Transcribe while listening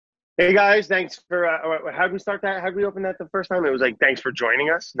Hey guys, thanks for, how did we start that? How did we open that the first time? It was like, thanks for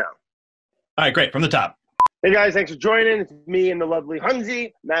joining us? No. All right, great. From the top. Hey guys, thanks for joining. It's me and the lovely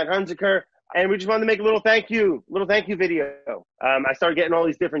Hunzi, Matt Hunziker. And we just wanted to make a little thank you video. I started getting all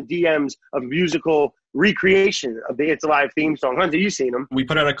these different DMs of musical recreation of the It's Alive theme song. Hunzi, you've seen them. We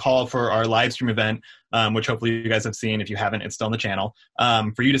put out a call for our live stream event, which hopefully you guys have seen. If you haven't, it's still on the channel,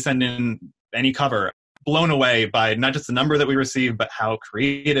 for you to send in any cover. Blown away by not just the number that we received, but how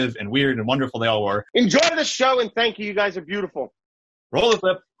creative and weird and wonderful they all were. Enjoy the show and thank you. You guys are beautiful. Roll the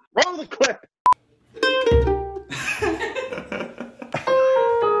clip. Roll the clip.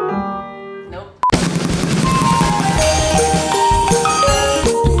 Nope.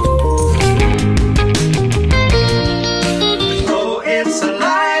 Oh, it's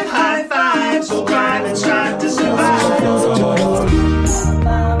alive, high five, so grind and strive to survive.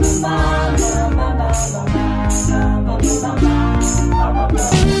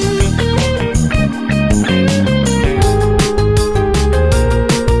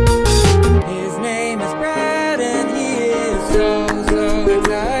 His name is Brad and he is so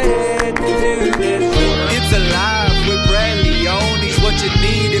excited to do this. It's alive with Brad Leone. He's what you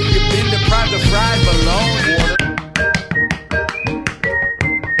need if you've been deprived of fried bologna.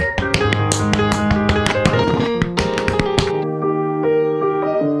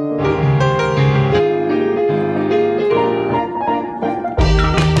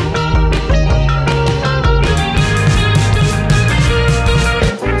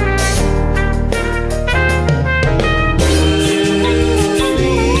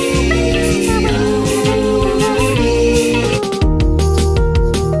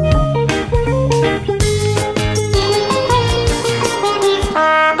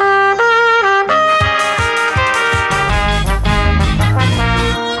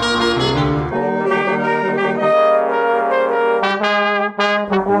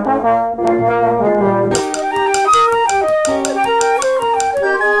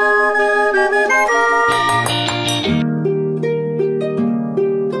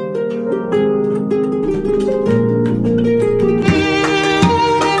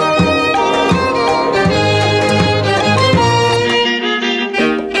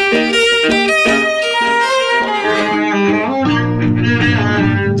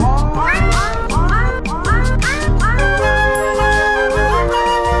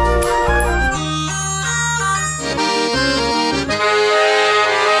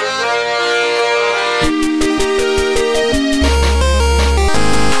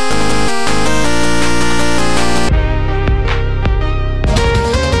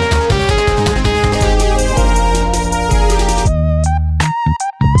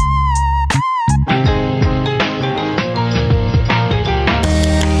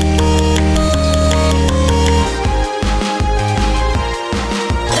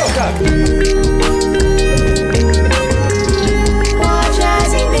 Watch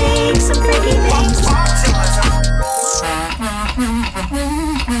as he makes some freaky things.